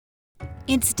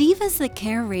It's Divas That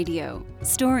Care Radio.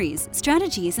 Stories,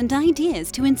 strategies, and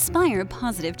ideas to inspire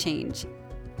positive change.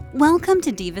 Welcome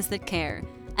to Divas That Care,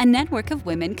 a network of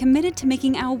women committed to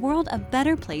making our world a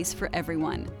better place for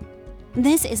everyone.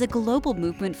 This is a global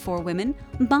movement for women,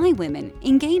 by women,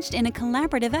 engaged in a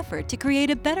collaborative effort to create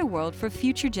a better world for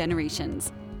future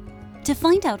generations. To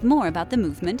find out more about the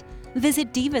movement,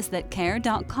 visit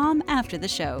divasthatcare.com after the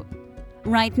show.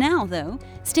 Right now, though,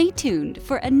 stay tuned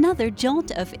for another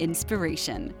jolt of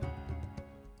inspiration.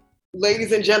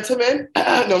 Ladies and gentlemen, no,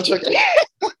 I'm joking.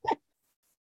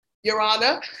 Your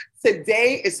Honor,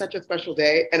 today is such a special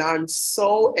day, and I'm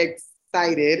so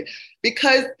excited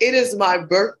because it is my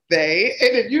birthday.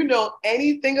 And if you know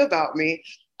anything about me,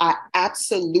 I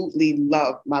absolutely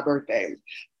love my birthday.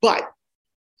 But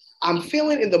I'm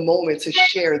feeling in the moment to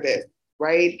share this,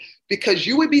 right? Because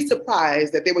you would be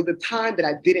surprised that there was a time that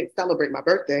I didn't celebrate my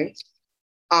birthday.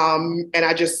 And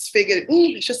I just figured,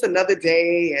 it's just another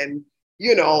day. And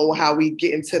you know how we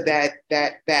get into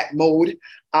that mode.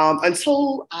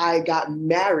 Until I got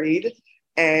married,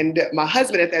 and my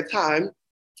husband at that time,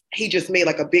 he just made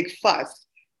like a big fuss.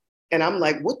 And I'm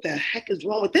like, what the heck is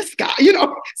wrong with this guy? You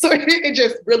know, so it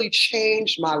just really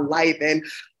changed my life. And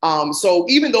so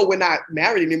even though we're not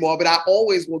married anymore, but I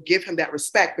always will give him that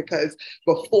respect, because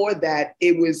before that,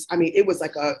 it was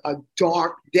like a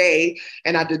dark day.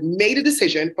 And I made a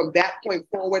decision from that point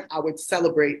forward, I would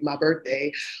celebrate my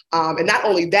birthday. And not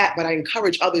only that, but I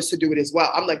encourage others to do it as well.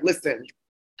 I'm like, listen,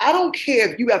 I don't care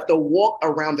if you have to walk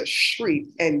around the street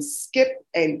and skip,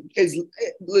 and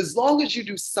as long as you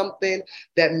do something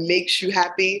that makes you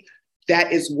happy,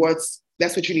 that's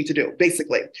what you need to do,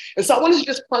 basically. And so I wanted to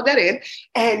just plug that in.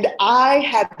 And I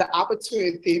had the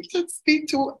opportunity to speak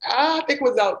to, I think it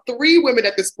was about 3 women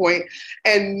at this point.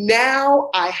 And now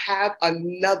I have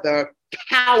another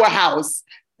powerhouse,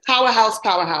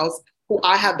 who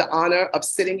I have the honor of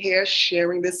sitting here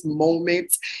sharing this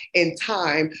moment in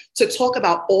time to talk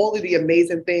about all of the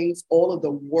amazing things, all of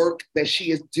the work that she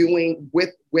is doing with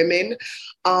women.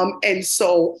 And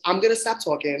so I'm going to stop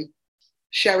talking.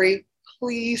 Sherry,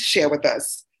 please share with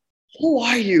us. Who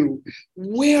are you?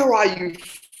 Where are you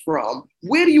from?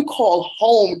 Where do you call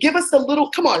home? Give us a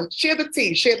little, come on, share the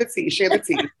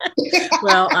tea.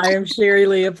 Well, I am Sherry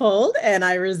Leopold, and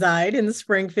I reside in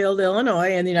Springfield,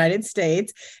 Illinois, in the United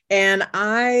States. And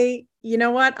I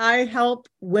help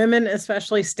women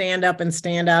especially stand up and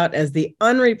stand out as the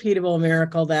unrepeatable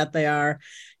miracle that they are,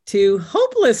 to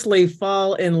hopelessly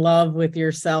fall in love with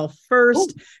yourself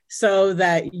first. Ooh. So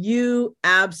that you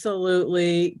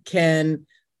absolutely can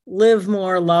live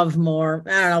more, love more. I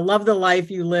don't know, love the life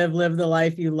you live the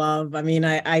life you love. I mean,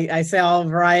 I say all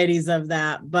varieties of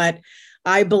that, but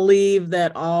I believe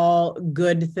that all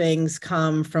good things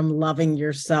come from loving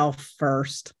yourself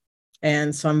first.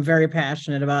 And so I'm very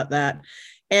passionate about that.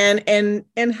 And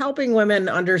helping women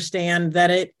understand that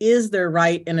it is their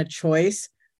right and a choice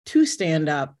to stand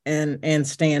up and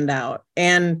stand out.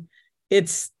 And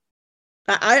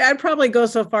I'd probably go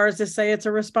so far as to say it's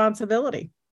a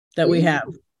responsibility that we have.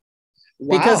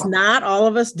 Wow. Because not all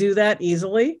of us do that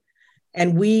easily.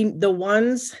 And the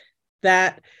ones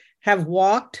that have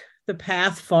walked the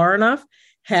path far enough,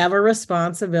 have a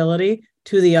responsibility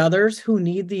to the others who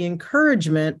need the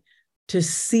encouragement to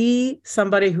see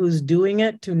somebody who's doing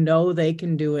it, to know they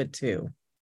can do it too.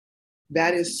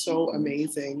 That is so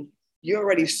amazing. You're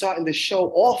already starting to show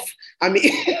off. I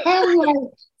mean, I'm like,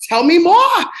 tell me more.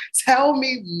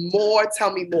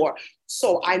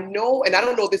 So I know, and I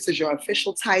don't know if this is your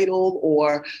official title,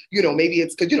 or, maybe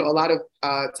it's because, a lot of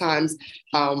times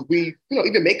we,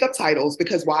 even make up titles,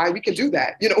 because why? We can do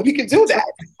that. We can do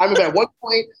that. I remember at one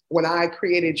point when I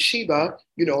created Sheba,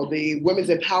 the women's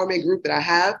empowerment group that I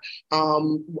have,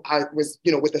 I was,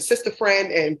 with a sister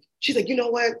friend, and she's like, you know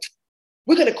what?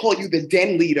 We're going to call you the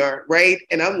den leader, right?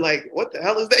 And I'm like, what the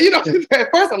hell is that? At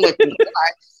first I'm like, why?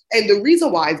 And the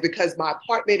reason why is because my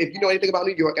apartment, if you know anything about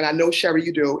New York, and I know, Sherry,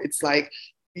 you do, it's like,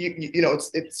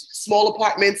 it's small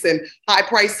apartments and high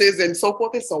prices and so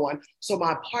forth and so on. So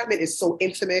my apartment is so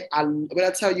intimate. When I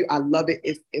tell you I love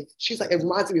it, she's like, it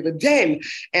reminds me of a den.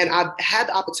 And I've had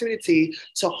the opportunity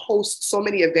to host so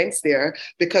many events there,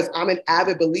 because I'm an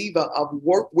avid believer of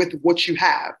work with what you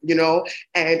have, and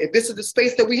if this is the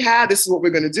space that we have, this is what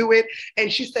we're going to do it.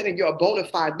 And she said, and you're a bona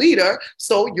fide leader,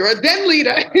 so you're a den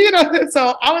leader,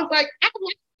 So I was like,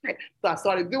 so I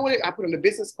started doing it. I put on the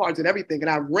business cards and everything,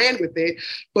 and I ran with it.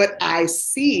 But I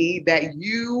see that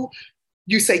you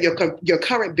say your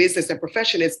current business and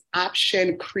profession is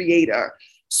option creator.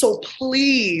 So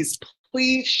please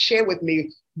share with me,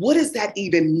 what does that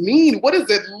even mean? What does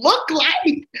it look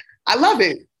like? I love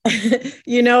it.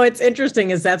 It's interesting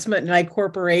is that's my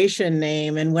corporation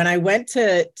name. And when I went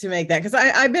to make that, because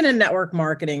I've been in network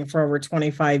marketing for over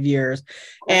 25 years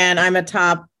and I'm a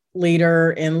top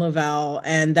leader in Lavelle,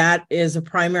 and that is a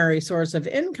primary source of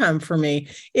income for me.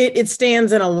 It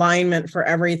stands in alignment for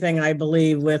everything I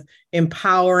believe with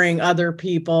empowering other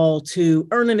people to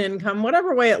earn an income,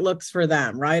 whatever way it looks for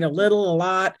them, right? A little, a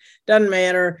lot, doesn't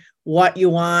matter what you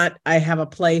want. I have a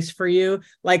place for you.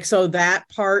 So that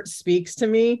part speaks to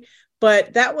me.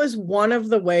 But that was one of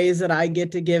the ways that I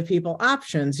get to give people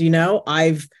options.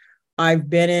 I've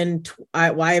been in,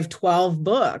 I have 12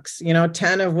 books,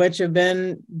 10 of which have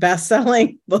been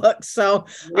best-selling books. So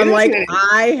I'm like,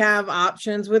 I have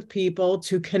options with people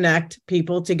to connect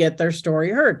people to get their story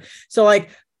heard. So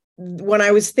when I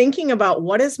was thinking about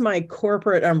what is my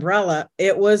corporate umbrella,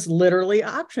 it was literally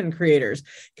option creators.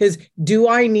 Because do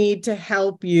I need to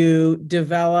help you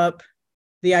develop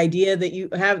the idea that you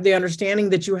have the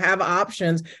understanding that you have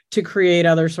options to create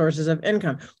other sources of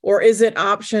income? Or is it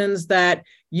options that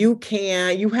you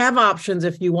have options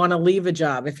if you want to leave a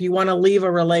job, if you want to leave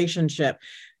a relationship?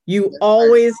 You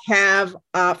always have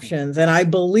options. And I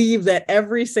believe that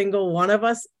every single one of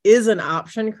us is an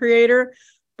option creator.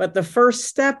 But the first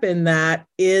step in that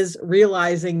is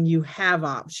realizing you have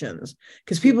options.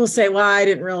 Because people say, well, I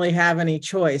didn't really have any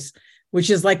choice, which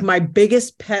is my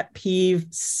biggest pet peeve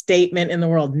statement in the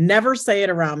world. Never say it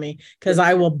around me, because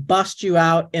I will bust you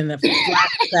out in the flat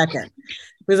second.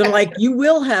 Because I'm like,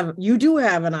 you do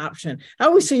have an option. I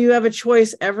always say you have a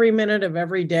choice every minute of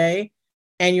every day,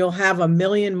 and you'll have a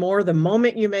million more the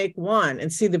moment you make one.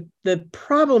 And see, the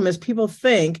problem is people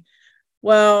think,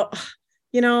 well,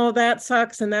 that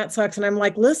sucks and that sucks. And I'm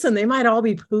like, listen, they might all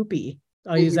be poopy.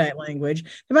 I'll use that language.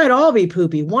 They might all be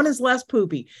poopy. One is less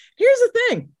poopy. Here's the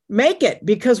thing, make it,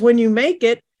 because when you make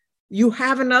it, you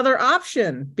have another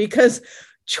option, because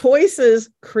choices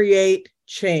create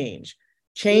change.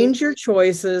 Change your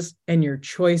choices and your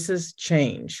choices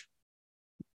change.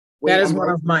 That is one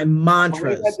of my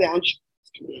mantras.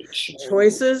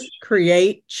 Choices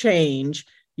create change.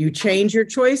 You change your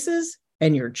choices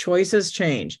and your choices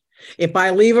change. If I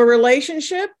leave a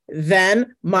relationship,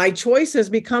 then my choices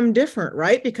become different,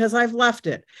 right? Because I've left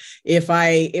it. If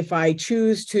I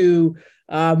choose to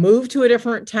move to a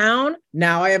different town,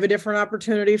 now I have a different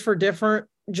opportunity for different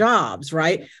jobs,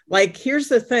 right? Here's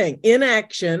the thing,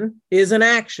 inaction is an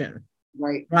action,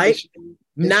 right?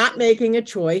 Not making a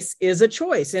choice is a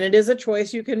choice, and it is a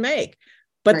choice you can make.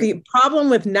 But the problem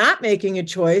with not making a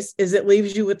choice is it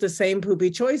leaves you with the same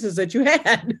poopy choices that you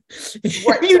had.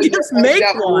 You just make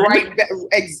one.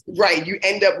 You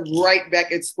end up right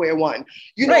back at square one.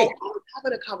 I was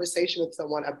having a conversation with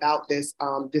someone about this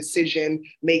decision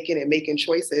making and making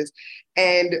choices.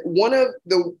 And one of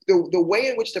the way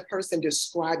in which the person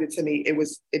described it to me,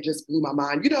 it just blew my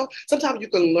mind. Sometimes you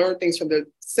can learn things from the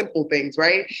simple things,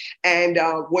 right? And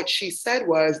what she said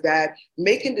was that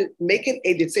making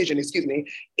a decision,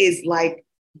 is like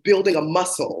building a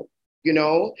muscle,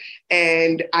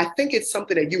 and I think it's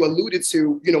something that you alluded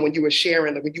to, when you were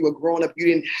sharing, when you were growing up, you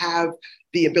didn't have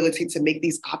the ability to make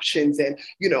these options, and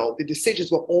the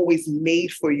decisions were always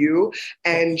made for you.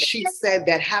 And she said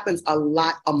that happens a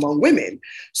lot among women.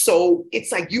 So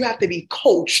it's like you have to be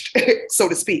coached, so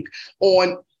to speak,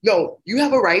 on, no, you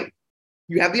have a right,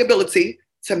 you have the ability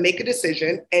to make a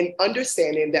decision, and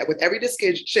understanding that with every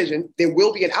decision, there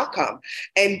will be an outcome.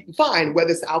 And fine,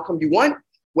 whether it's the outcome you want,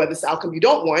 whether it's the outcome you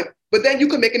don't want, but then you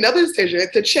can make another decision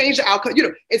to change the outcome.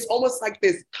 It's almost like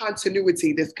this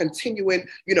continuity, this continuing,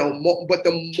 but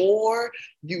the more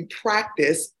you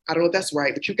practice, I don't know if that's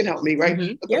right, but you can help me, right?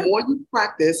 Mm-hmm. But the more you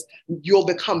practice, you'll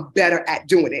become better at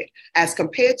doing it, as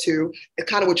compared to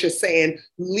kind of what you're saying,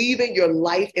 leaving your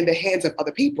life in the hands of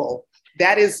other people.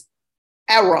 That is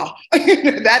error.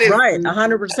 That is right,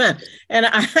 100%. And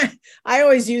I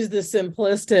always use the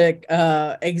simplistic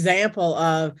example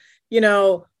of,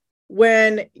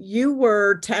 when you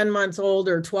were 10 months old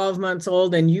or 12 months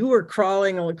old and you were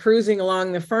cruising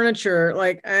along the furniture,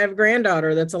 I have a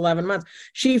granddaughter that's 11 months.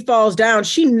 She falls down.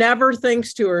 She never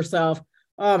thinks to herself,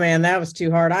 oh man, that was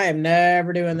too hard. I am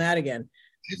never doing that again.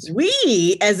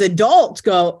 We as adults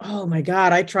go, oh my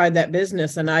God, I tried that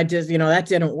business and I just, that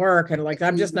didn't work. And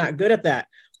I'm just not good at that.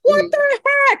 What the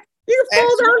heck? You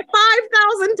fall down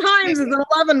 5,000 times as an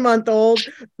 11-month-old,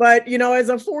 but as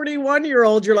a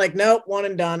 41-year-old, you're like, nope, one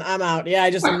and done. I'm out. Yeah,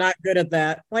 I just am not good at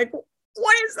that. What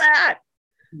is that?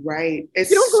 Right. You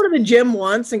don't go to the gym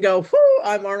once and go, whoo,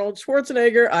 I'm Arnold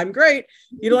Schwarzenegger. I'm great.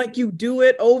 You do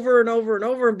it over and over and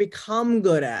over and become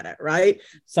good at it, right?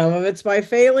 Some of it's by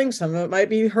failing. Some of it might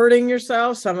be hurting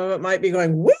yourself. Some of it might be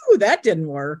going, woo, that didn't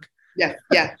work. Yes,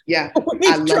 yeah, yeah. We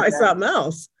need to try something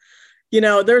else.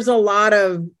 There's a lot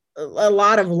of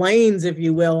lanes, if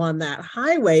you will, on that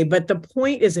highway. But the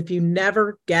point is, if you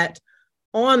never get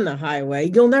on the highway,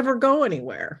 you'll never go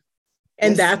anywhere.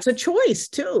 And that's a choice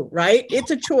too, right? It's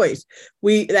a choice.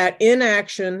 That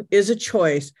inaction is a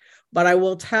choice, but I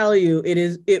will tell you, it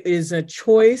is a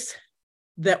choice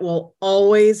that will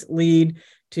always lead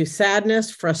to sadness,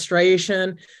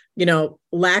 frustration,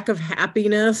 lack of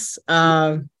happiness,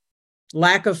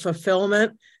 lack of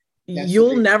fulfillment.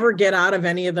 You'll never get out of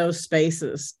any of those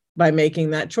spaces by making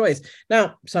that choice.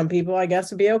 Now, some people, I guess,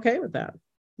 would be okay with that.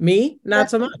 Me,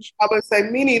 not so much. I would say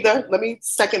me neither. Let me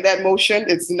second that motion.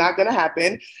 It's not going to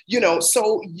happen.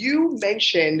 So you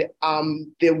mentioned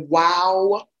the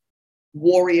Wow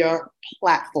Warrior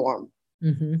platform.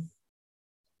 Mm-hmm.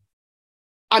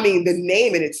 I mean, the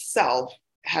name in itself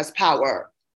has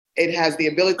power. It has the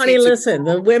ability. Honey, listen,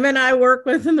 the women I work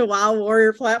with in the Wow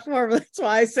Warrior platform, that's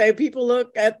why I say people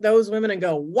look at those women and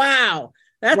go, wow,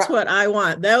 that's what I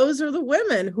want. Those are the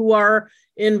women who are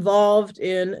involved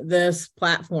in this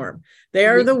platform. They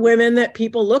are the women that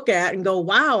people look at and go,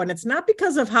 wow. And it's not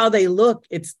because of how they look,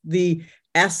 it's the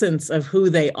essence of who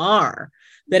they are,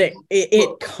 that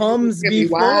it comes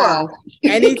before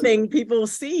anything people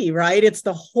see, right? It's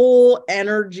the whole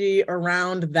energy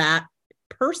around that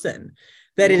person,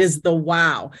 that it is the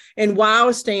wow. And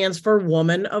wow stands for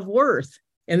woman of worth.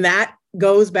 And that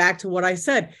goes back to what I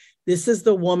said. This is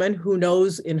the woman who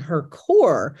knows in her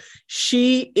core,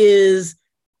 she is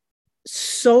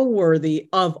so worthy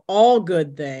of all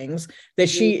good things, that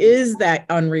she is that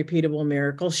unrepeatable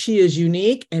miracle. She is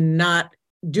unique and not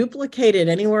duplicated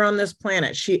anywhere on this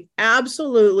planet. She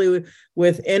absolutely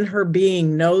within her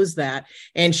being knows that.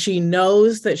 And she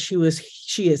knows that she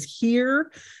is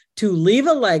here to leave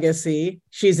a legacy.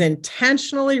 She's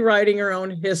intentionally writing her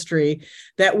own history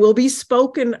that will be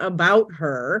spoken about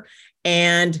her,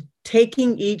 and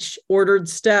taking each ordered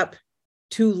step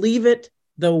to leave it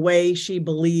the way she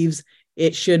believes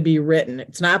it should be written.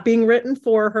 It's not being written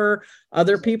for her.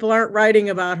 Other people aren't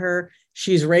writing about her.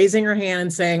 She's raising her hand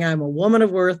and saying, I'm a woman of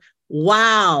worth.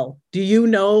 Wow. Do you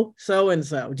know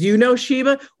so-and-so? Do you know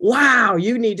Sheba? Wow.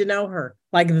 You need to know her.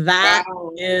 Like that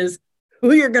is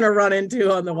who you're going to run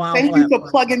into on the Wow Thank platform. you for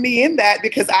plugging me in that,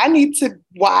 because I need to,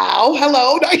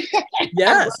 hello.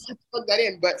 Yes. Plug that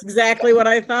in, but it's exactly what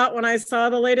I thought when I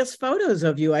saw the latest photos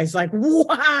of you. I was like,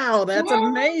 wow, that's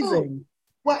amazing.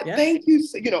 Well, thank you.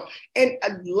 And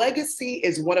legacy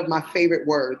is one of my favorite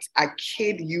words. I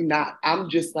kid you not. I'm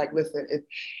just like, listen,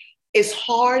 it's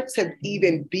hard to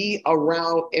even be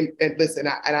around and listen,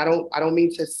 I don't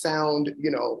mean to sound,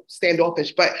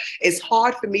 standoffish, but it's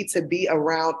hard for me to be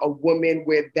around a woman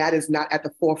where that is not at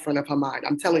the forefront of her mind.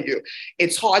 I'm telling you,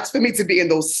 it's hard for me to be in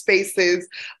those spaces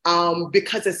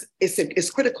because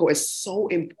it's critical. It's so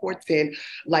important.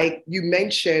 Like you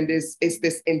mentioned, is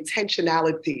this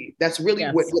intentionality. That's really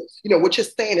what you're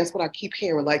saying. That's what I keep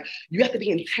hearing. Like you have to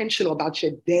be intentional about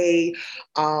your day,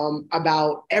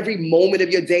 about every moment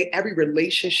of your day, every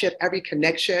relationship, every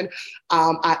connection.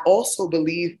 I also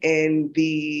believe in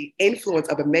the influence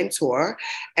of a mentor.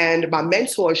 And my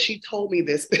mentor, she told me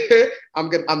this.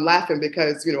 I'm laughing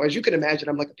because, as you can imagine,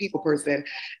 I'm like a people person,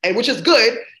 and which is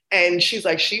good. And she's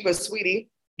like, Sheba, sweetie,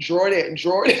 Jordan.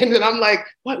 And I'm like,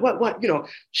 what?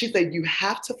 She said, you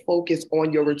have to focus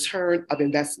on your return of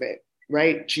investment,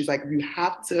 right? She's like, you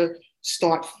have to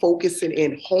start focusing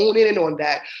in, honing in on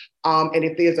that. And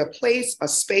if there's a place, a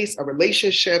space, a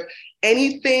relationship,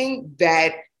 anything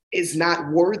that is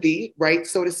not worthy, right,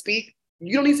 so to speak,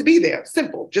 you don't need to be there.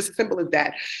 Simple, just as simple as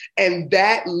that. And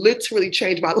that literally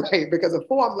changed my life, because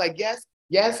before I'm like, yes,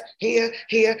 here.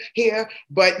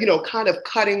 But, kind of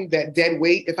cutting that dead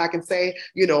weight, if I can say,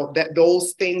 that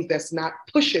those things that's not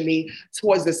pushing me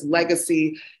towards this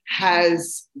legacy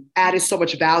has added so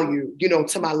much value,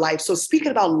 to my life. So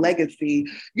speaking about legacy,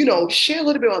 share a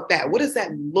little bit about that. What does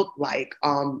that look like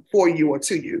for you or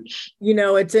to you?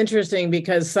 It's interesting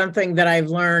because something that I've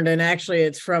learned, and actually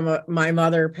it's from my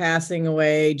mother passing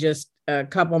away just a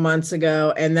couple months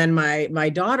ago. And then my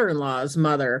daughter-in-law's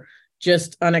mother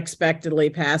just unexpectedly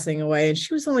passing away. And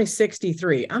she was only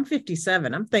 63. I'm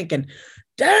 57. I'm thinking,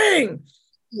 dang,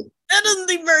 that doesn't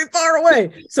seem very far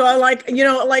away. So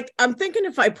I I'm thinking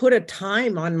if I put a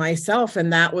time on myself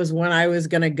and that was when I was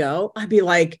going to go, I'd be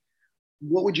like,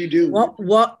 what would you do? What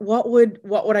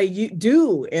would I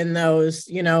do in those,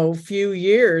 few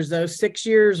years, those 6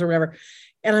 years or whatever?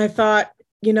 And I thought,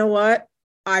 you know what?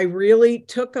 I really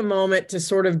took a moment to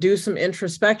sort of do some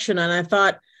introspection. And I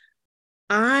thought,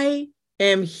 I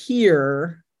am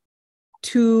here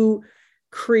to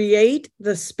create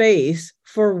the space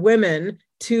for women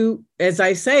to, as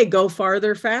I say, go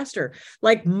farther, faster.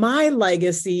 Like my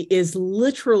legacy is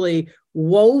literally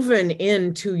woven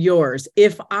into yours.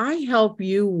 If I help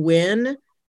you win,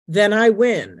 then I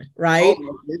win, right?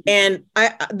 Oh, And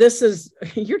this is,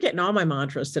 you're getting all my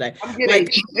mantras today. I'm getting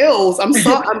chills. I'm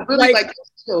really like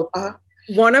chills.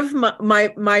 One of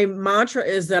my mantra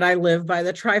is that I live by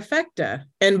the trifecta.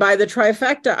 And by the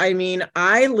trifecta, I mean,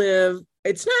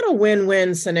 it's not a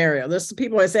win-win scenario. This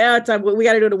people always say, we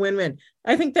got to do it a win-win.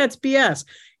 I think that's BS.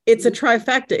 It's a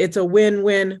trifecta. It's a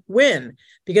win-win-win.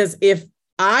 Because if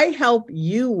I help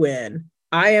you win,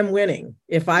 I am winning.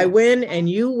 If I win and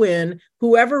you win,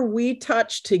 whoever we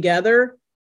touch together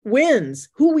wins.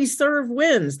 Who we serve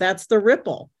wins. That's the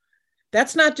ripple.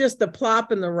 That's not just the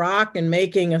plop in the rock and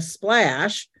making a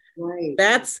splash. Right.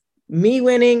 That's me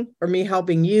winning or me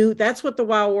helping you. That's what the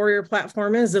Wow Warrior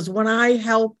platform is when I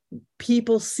help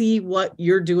people see what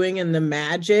you're doing and the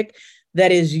magic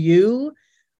that is you,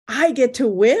 I get to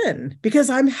win because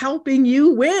I'm helping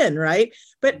you win, right?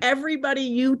 But everybody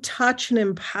you touch and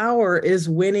empower is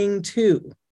winning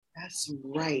too. That's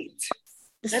right.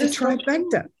 It's the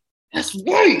trifecta. That's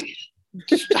right.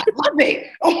 I love it.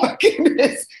 Oh my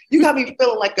goodness. You got me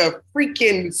feeling like a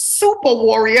freaking super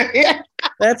warrior here.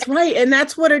 That's right. And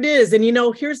that's what it is. And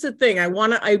here's the thing.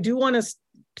 I do want to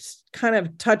kind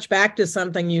of touch back to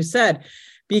something you said,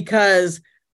 because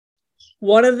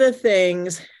one of the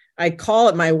things I call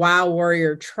it my Wow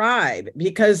Warrior tribe,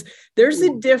 because there's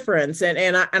a difference.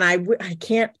 And I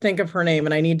can't think of her name,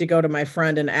 and I need to go to my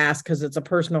friend and ask, because it's a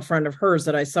personal friend of hers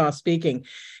that I saw speaking.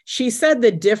 She said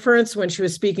the difference when she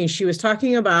was speaking, she was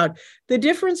talking about the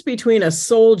difference between a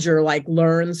soldier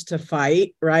learns to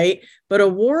fight, right? But a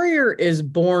warrior is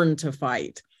born to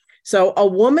fight. So a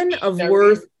woman of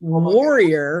worth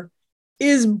warrior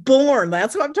is born.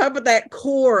 That's what I'm talking about, that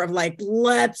core of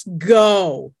let's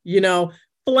go,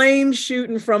 flame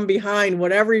shooting from behind,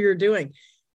 whatever you're doing.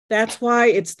 That's why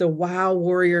it's the Wow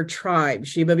Warrior tribe,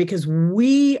 Sheba, because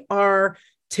we are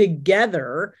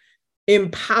together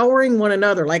empowering one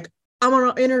another. I'm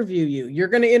going to interview you. You're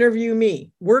going to interview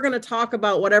me. We're going to talk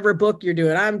about whatever book you're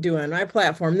doing. I'm doing my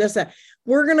platform, this, that.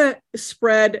 We're going to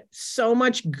spread so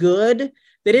much good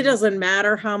that it doesn't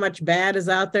matter how much bad is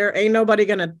out there. Ain't nobody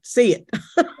going to see it.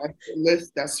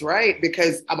 That's right.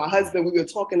 Because my husband, we were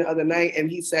talking the other night, and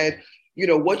he said,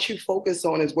 what you focus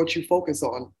on is what you focus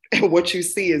on, and what you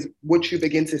see is what you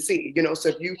begin to see. So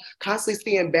if you constantly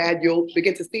seeing bad, you'll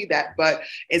begin to see that. But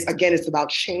it's about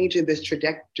changing this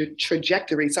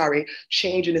trajectory,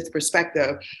 changing this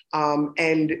perspective.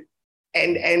 And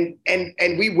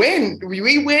we win,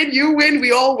 you win,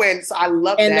 we all win. So I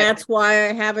love that. And that's why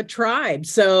I have a tribe.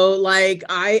 So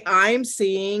I'm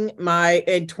seeing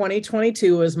in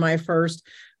 2022 was my first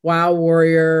Wow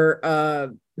Warrior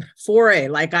foray.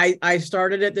 I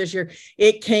started it this year.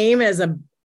 It came as I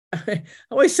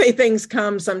always say things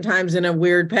come sometimes in a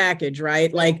weird package,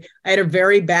 right? I had a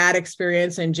very bad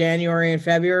experience in January and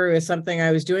February with something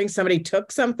I was doing. Somebody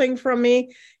took something from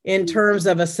me in terms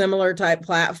of a similar type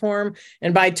platform.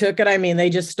 And by took it, I mean, they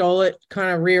just stole it,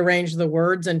 kind of rearranged the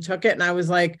words and took it. And I was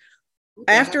like,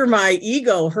 after my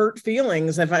ego hurt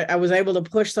feelings, if I was able to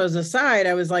push those aside,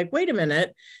 I was like, wait a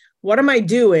minute. What am I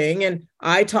doing? And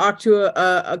I talked to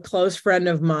a close friend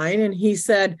of mine, and he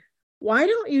said, why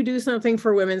don't you do something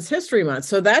for Women's History Month?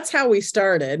 So that's how we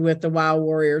started with the Wow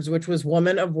Warriors, which was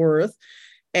Woman of Worth.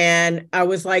 And I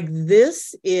was like,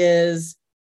 this is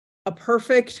a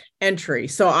perfect entry.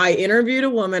 So I interviewed a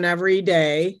woman every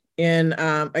day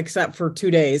except for 2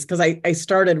 days, because I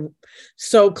started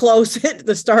so close at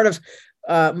the start of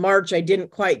March, I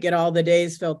didn't quite get all the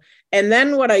days filled. And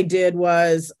then what I did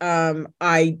was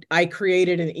I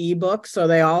created an ebook. So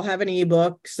they all have an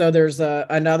ebook. So there's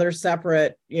another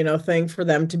separate, thing for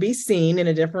them to be seen in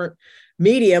a different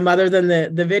medium other than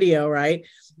the video, right?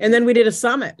 And then we did a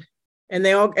summit, and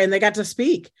they got to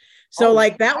speak. So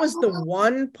that was the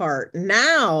one part.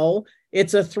 Now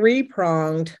it's a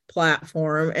 3-pronged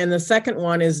platform, and the second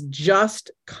one is just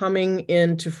coming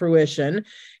into fruition.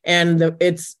 And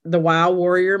it's the Wow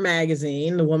Warrior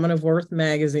magazine, the Woman of Worth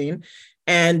magazine.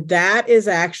 And that is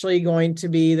actually going to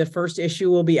be, the first issue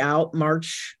will be out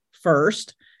March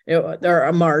 1st.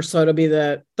 March, so it'll be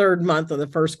the third month of the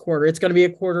first quarter. It's going to be a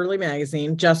quarterly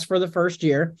magazine just for the first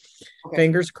year. Okay.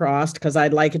 Fingers crossed, because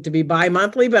I'd like it to be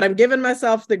bi-monthly, but I'm giving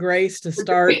myself the grace to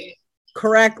start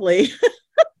correctly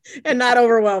and not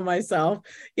overwhelm myself,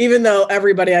 even though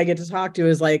everybody I get to talk to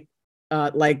is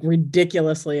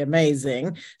ridiculously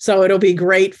amazing. So it'll be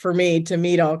great for me to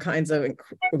meet all kinds of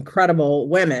incredible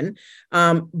women.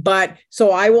 But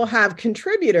so I will have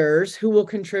contributors who will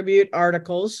contribute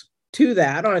articles to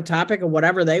that on a topic of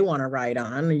whatever they want to write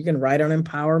on. You can write on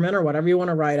empowerment or whatever you want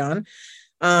to write on.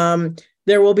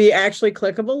 There will be actually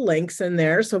clickable links in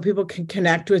there so people can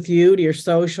connect with you, to your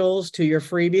socials, to your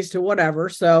freebies, to whatever.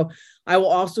 So I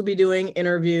will also be doing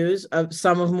interviews.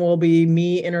 Some of them will be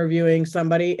me interviewing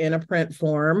somebody in a print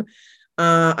form.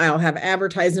 I'll have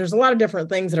advertising. There's a lot of different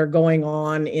things that are going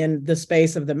on in the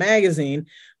space of the magazine.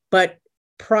 But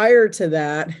prior to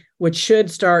that, which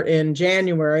should start in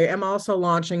January, I'm also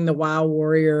launching the Wow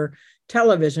Warrior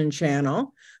television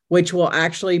channel, which will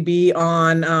actually be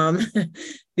on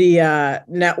the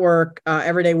network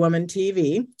Everyday Woman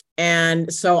TV.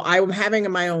 And so I'm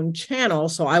having my own channel.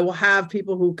 So I will have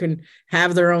people who can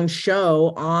have their own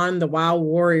show on the Wow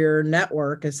Warrior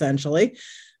network, essentially,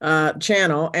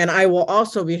 channel. And I will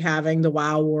also be having the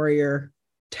Wow Warrior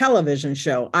television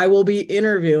show. I will be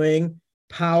interviewing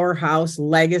powerhouse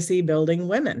legacy building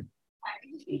women.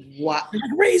 What?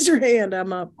 Raise your hand.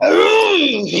 I'm up.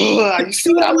 You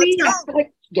see what I mean?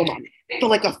 Don't mind me. I feel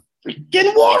like a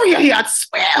freaking warrior here, I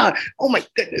swear. Oh my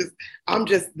goodness.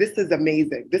 This is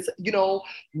amazing. This,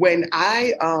 when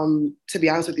I, to be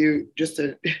honest with you, just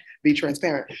to be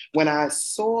transparent, when I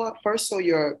first saw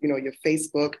your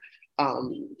Facebook, I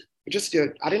just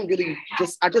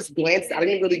glanced, I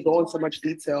didn't really go into much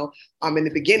detail in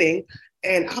the beginning.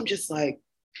 And I'm just like,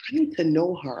 I need to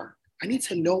know her.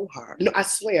 No, I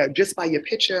swear, just by your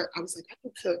picture, I was like,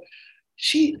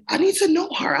 I need to know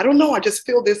her. I don't know. I just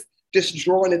feel this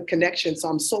drawing a connection. So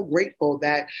I'm so grateful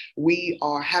that we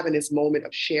are having this moment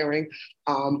of sharing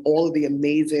all of the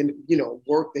amazing,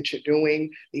 work that you're doing,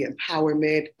 the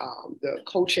empowerment, the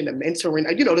coaching, the mentoring.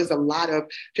 There's a lot of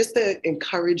just the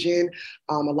encouraging.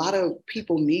 A lot of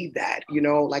people need that,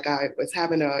 like I was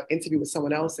having an interview with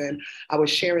someone else and I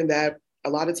was sharing that a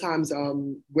lot of times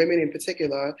women in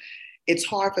particular, it's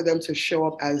hard for them to show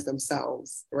up as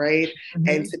themselves, right? Mm-hmm.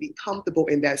 And to be comfortable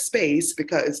in that space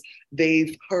because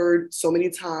they've heard so many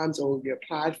times, oh, you're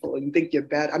prideful, you think you're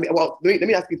bad. I mean, well, let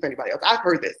me not speak for anybody else. I've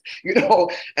heard this,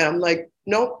 and I'm like,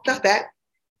 no, not that.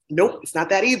 Nope, it's not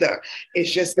that either.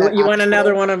 It's just that you want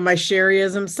another one of my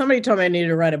Sherryisms. Somebody told me I needed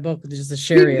to write a book with just a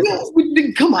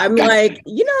Sherryism. Come on, I'm like,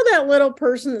 that little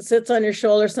person that sits on your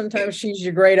shoulder. Sometimes she's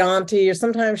your great auntie, or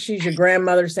sometimes she's your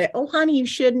grandmother. Say, "Oh, honey, you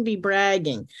shouldn't be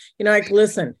bragging."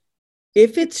 Listen,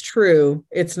 if it's true,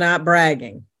 it's not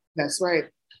bragging. That's right.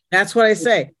 That's what I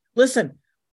say. Listen,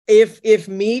 if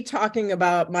me talking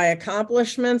about my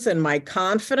accomplishments and my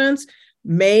confidence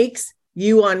makes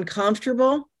you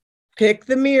uncomfortable, pick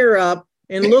the mirror up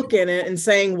and look in it and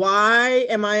saying, why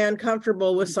am I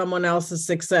uncomfortable with someone else's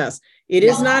success? It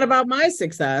is not about my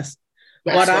success.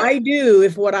 That's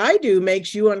if what I do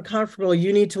makes you uncomfortable,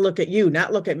 you need to look at you,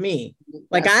 not look at me.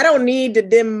 Like, I don't need to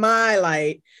dim my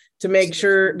light to make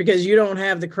sure, because you don't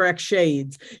have the correct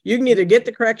shades. You can either get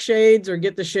the correct shades or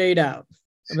get the shade out.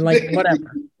 I mean, like,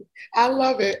 whatever. I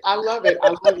love it.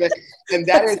 And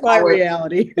that's my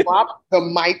reality. Drop the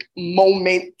mic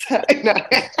moment.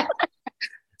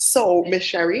 So, Miss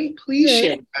Sherry, please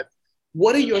share with us,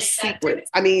 what are your secrets?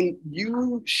 I mean,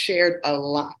 you shared a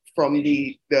lot from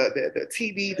the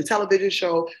TV, the television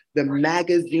show, the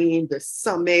magazine, the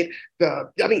summit,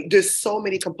 there's so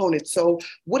many components. So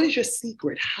what is your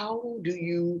secret? How do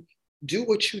you do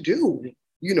what you do?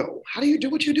 How do you do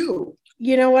what you do?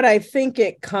 You know what? I think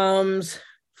it comes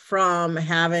from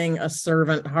having a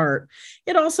servant heart.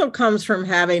 It also comes from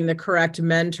having the correct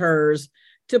mentors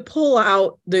to pull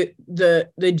out the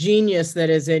genius that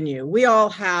is in you. We all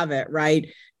have it,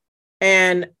 right?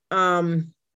 And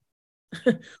one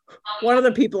of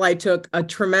the people I took a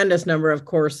tremendous number of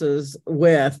courses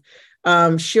with,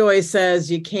 she always says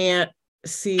you can't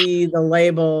see the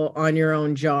label on your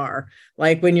own jar.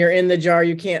 Like when you're in the jar,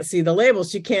 you can't see the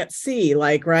labels, you can't see,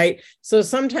 right? So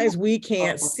sometimes we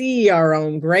can't see our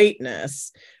own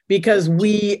greatness because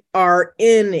we are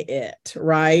in it,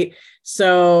 right?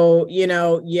 So,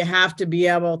 you have to be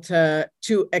able to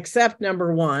accept,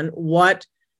 number one, what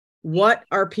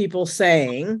are people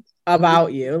saying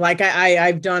about you? Like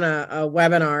I've done a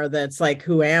webinar that's like,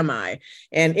 who am I?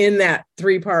 And in that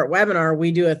 3-part webinar,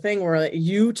 we do a thing where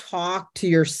you talk to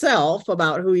yourself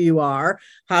about who you are,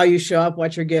 how you show up,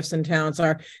 what your gifts and talents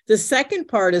are. The second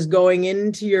part is going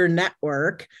into your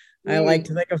network. I like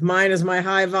to think of mine as my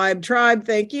high vibe tribe.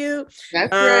 Thank you.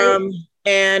 That's right.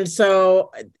 And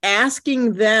so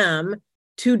asking them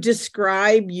to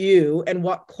describe you and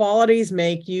what qualities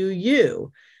make you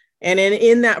you. And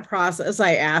in that process,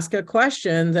 I ask a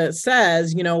question that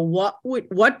says,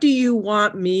 what do you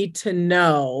want me to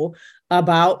know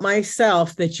about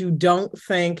myself that you don't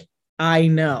think I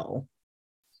know?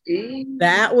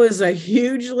 That was a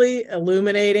hugely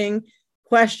illuminating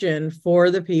question for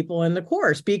the people in the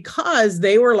course, because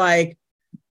they were like,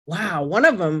 wow, one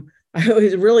of them,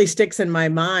 it really sticks in my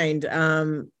mind.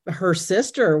 Her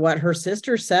sister, what her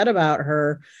sister said about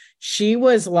her,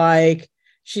 she's like,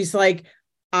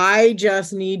 I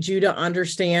just need you to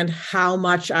understand how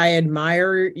much I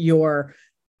admire your,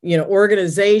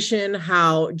 organization,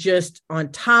 how just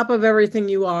on top of everything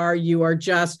you are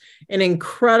just an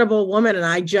incredible woman. And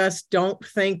I just don't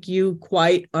think you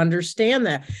quite understand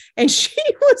that. And she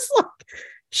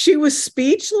was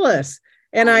speechless.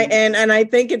 And I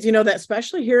think it's, that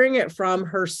especially hearing it from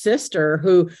her sister,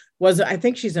 who was, I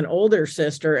think she's an older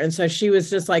sister. And so she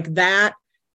was just like that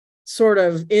sort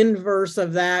of inverse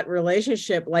of that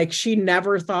relationship. Like, she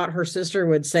never thought her sister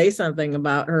would say something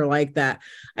about her like that.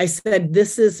 I said,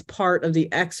 this is part of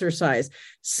the exercise.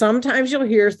 Sometimes you'll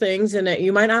hear things and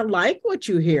you might not like what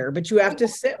you hear, but you have to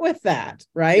sit with that,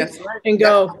 right? And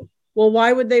go, well,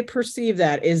 why would they perceive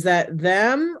that? Is that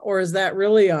them, or is that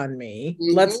really on me?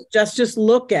 Mm-hmm. Let's just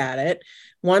look at it.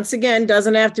 Once again,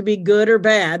 doesn't have to be good or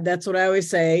bad. That's what I always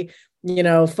say,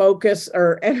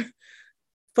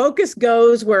 focus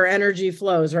goes where energy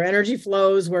flows, or energy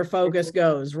flows where focus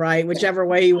goes, right? Whichever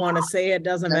way you want to say it,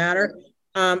 doesn't matter.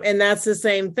 And that's the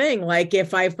same thing. Like,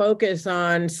 if I focus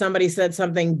on somebody said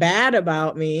something bad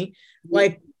about me,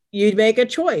 like, you'd make a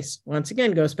choice. Once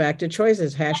again, goes back to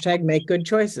choices. Hashtag make good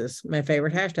choices. My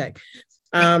favorite hashtag.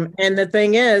 And the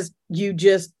thing is, you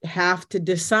just have to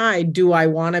decide, do I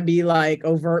want to be like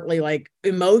overtly like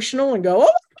emotional and go, oh,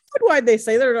 why'd they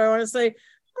say that? Or do I want to say,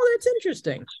 oh, that's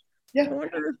interesting. Yeah. I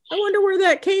wonder where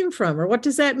that came from, or what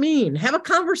does that mean? Have a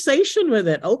conversation with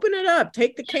it. Open it up.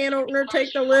 Take the can opener,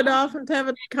 take the lid off, and have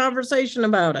a conversation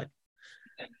about it.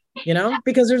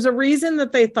 Because there's a reason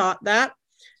that they thought that.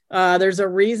 There's a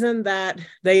reason that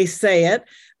they say it.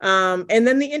 And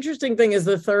then the interesting thing is,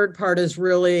 the third part is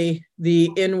really the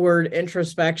inward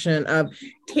introspection of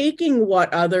taking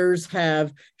what others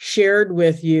have shared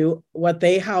with you,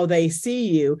 how they see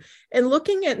you, and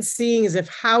looking at and seeing as if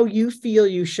how you feel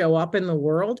you show up in the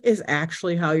world is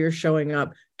actually how you're showing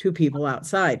up to people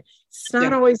outside. It's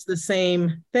not always the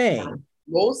same thing.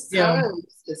 Most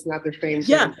times it's not the same thing.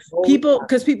 Yeah, people,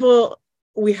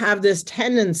 we have this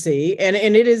tendency, and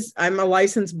it is, I'm a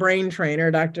licensed brain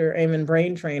trainer, Dr. Amen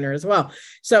brain trainer as well.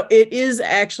 So it is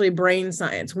actually brain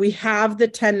science. We have the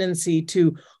tendency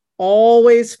to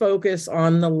always focus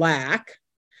on the lack.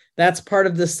 That's part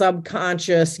of the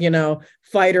subconscious,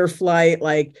 fight or flight.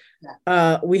 Like,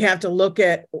 we have to look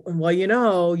at, well,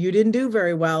 you didn't do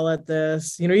very well at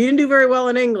this. You didn't do very well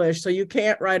in English, so you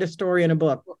can't write a story in a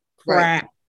book. Crap.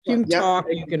 You can talk,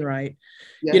 you can write,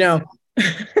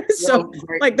 So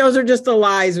like, those are just the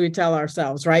lies we tell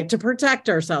ourselves, right? To protect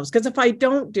ourselves. Because if I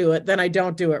don't do it, then I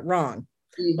don't do it wrong.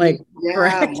 Mm-hmm. Like,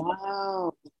 correct?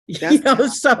 Wow.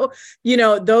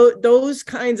 Those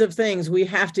kinds of things we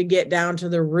have to get down to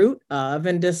the root of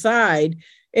and decide.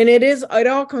 And it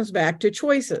all comes back to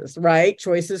choices, right?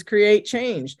 Choices create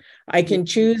change. I can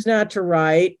choose not to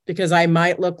write because I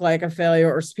might look like a failure,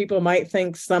 or people might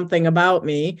think something about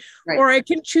me, right. Or I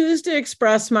can choose to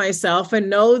express myself and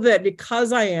know that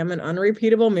because I am an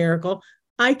unrepeatable miracle,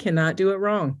 I cannot do it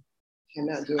wrong.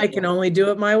 I can only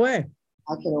do it my way.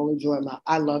 I can only do it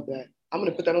I love that. I'm going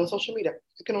to put that on social media.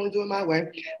 I can only do it my way.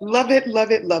 Love it,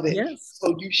 love it, love it. Yes.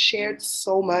 So you shared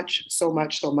so much. So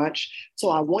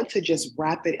I want to just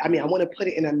wrap it. I want to put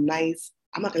it in a nice,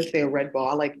 I'm not going to say a red bow.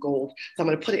 I like gold. So I'm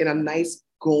going to put it in a nice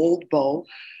gold bow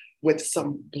with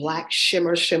some black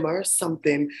shimmer,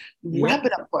 something. Yeah. Wrap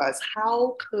it up for us.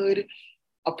 How could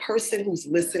a person who's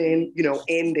listening,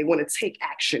 and they want to take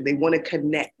action, they want to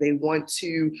connect, they want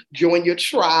to join your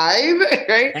tribe,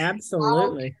 right?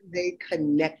 Absolutely. How can they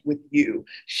connect with you?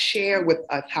 Share with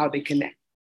us how they connect.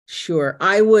 Sure.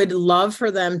 I would love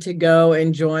for them to go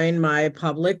and join my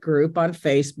public group on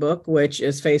Facebook, which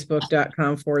is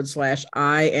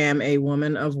facebook.com/I am a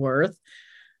woman of worth.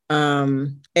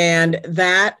 And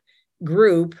that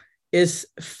group is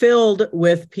filled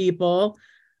with people.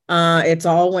 It's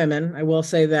all women, I will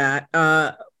say that,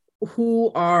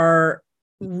 who are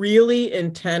really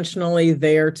intentionally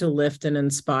there to lift and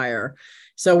inspire.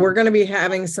 So we're going to be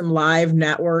having some live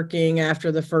networking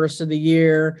after the first of the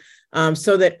year,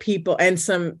 so that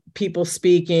some people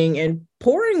speaking and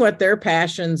pouring what their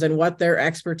passions and what their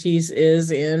expertise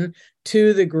is in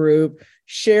to the group,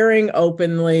 sharing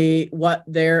openly what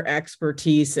their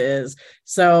expertise is.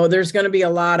 So there's going to be a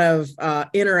lot of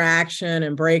interaction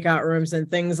and breakout rooms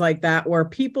and things like that, where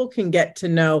people can get to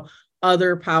know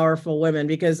other powerful women.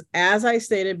 Because as I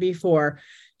stated before,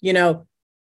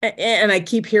 and I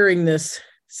keep hearing this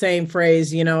same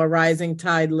phrase, a rising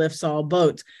tide lifts all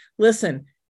boats. Listen,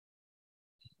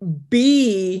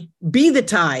 be the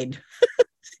tide.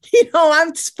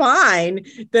 It's fine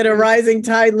that a rising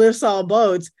tide lifts all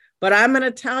boats, but I'm going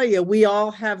to tell you, we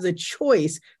all have the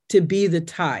choice to be the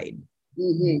tide.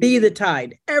 Mm-hmm. Be the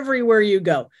tide everywhere you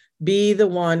go. Be the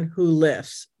one who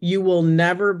lifts. You will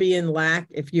never be in lack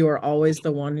if you are always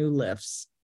the one who lifts.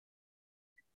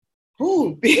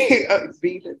 Ooh,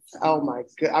 oh my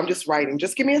God. I'm just writing.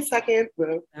 Just give me a second.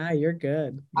 You're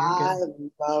good. I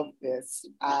love this.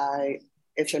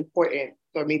 It's important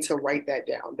for me to write that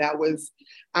down.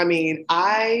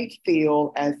 I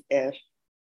feel as if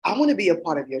I want to be a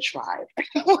part of your tribe.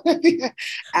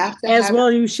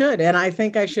 You should. And I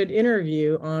think I should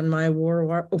interview on my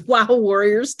Wow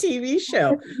Warriors TV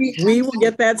show. We will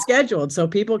get that scheduled so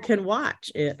people can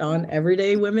watch it on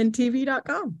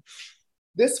everydaywomentv.com.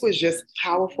 This was just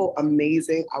powerful,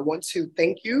 amazing. I want to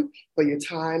thank you for your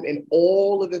time and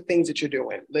all of the things that you're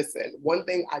doing. Listen, one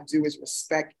thing I do is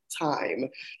respect time,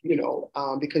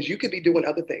 because you could be doing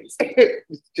other things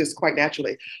just quite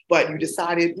naturally, but you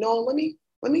decided, no, let me,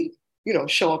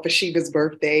 show up for Sheba's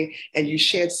birthday, and you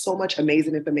shared so much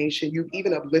amazing information. You've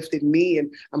even uplifted me,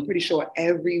 and I'm pretty sure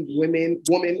every woman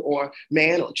or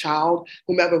man or child,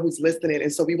 whomever who's listening.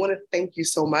 And so we want to thank you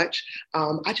so much.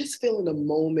 I just feel in the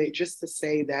moment just to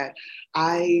say that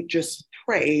I just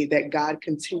pray that God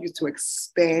continues to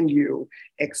expand you,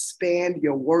 expand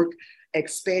your work,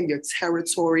 expand your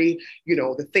territory,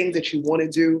 the things that you want to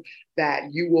do,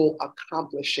 that you will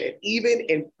accomplish it, even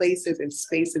in places and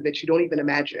spaces that you don't even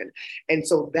imagine. And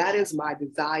so that is my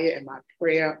desire and my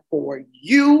prayer for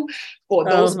you, for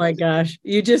those. Oh my gosh.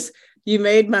 You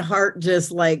made my heart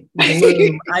just like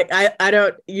bloom.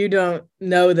 You don't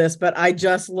know this, but I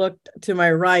just looked to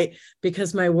my right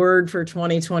because my word for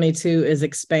 2022 is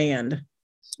expand.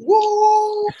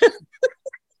 Whoa!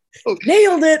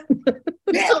 Nailed it.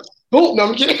 Nailed. Oh, no,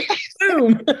 I'm kidding.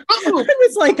 Boom. I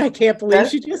was like, I can't believe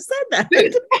she just said that.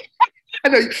 I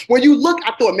know. When you look,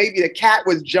 I thought maybe the cat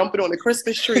was jumping on the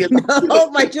Christmas tree.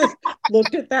 No, I just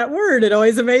looked at that word. It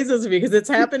always amazes me because it's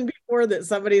happened before that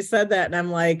somebody said that. And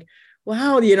I'm like,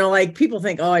 wow, like people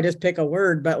think, oh, I just pick a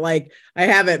word, but like I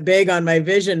have it big on my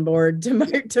vision board to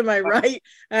my right.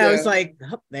 And I was like,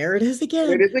 oh, there it is again.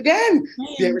 There it is again.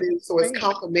 There it is. So it's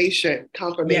confirmation.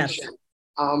 Yes.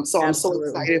 So I'm so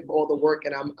excited for all the work,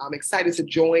 and I'm excited to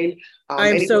join.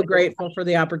 I'm so grateful for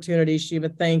the opportunity, Sheba.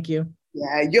 Thank you.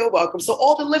 Yeah, you're welcome. So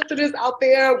all the listeners out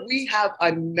there, we have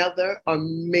another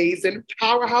amazing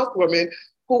powerhouse woman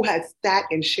who has sat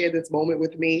and shared this moment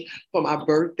with me for my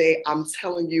birthday. I'm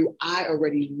telling you, I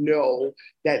already know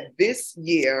that this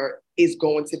year is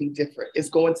going to be different. It's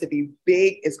going to be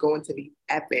big. It's going to be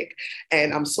epic.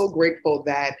 And I'm so grateful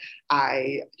that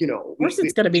of course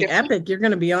it's going to be epic. You're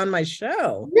going to be on my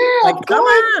show. Yeah, come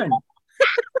on.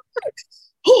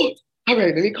 All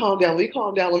right, let me calm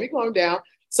down.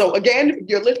 So again,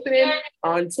 you're listening.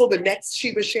 Until the next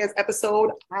Sheba Shares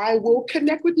episode, I will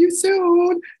connect with you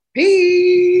soon.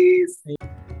 Peace.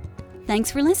 Thanks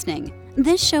for listening.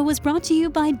 This show was brought to you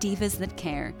by Divas That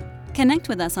Care. Connect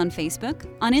with us on Facebook,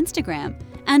 on Instagram,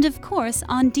 and of course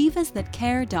on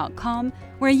divasthatcare.com,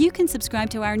 where you can subscribe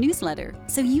to our newsletter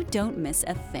so you don't miss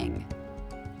a thing.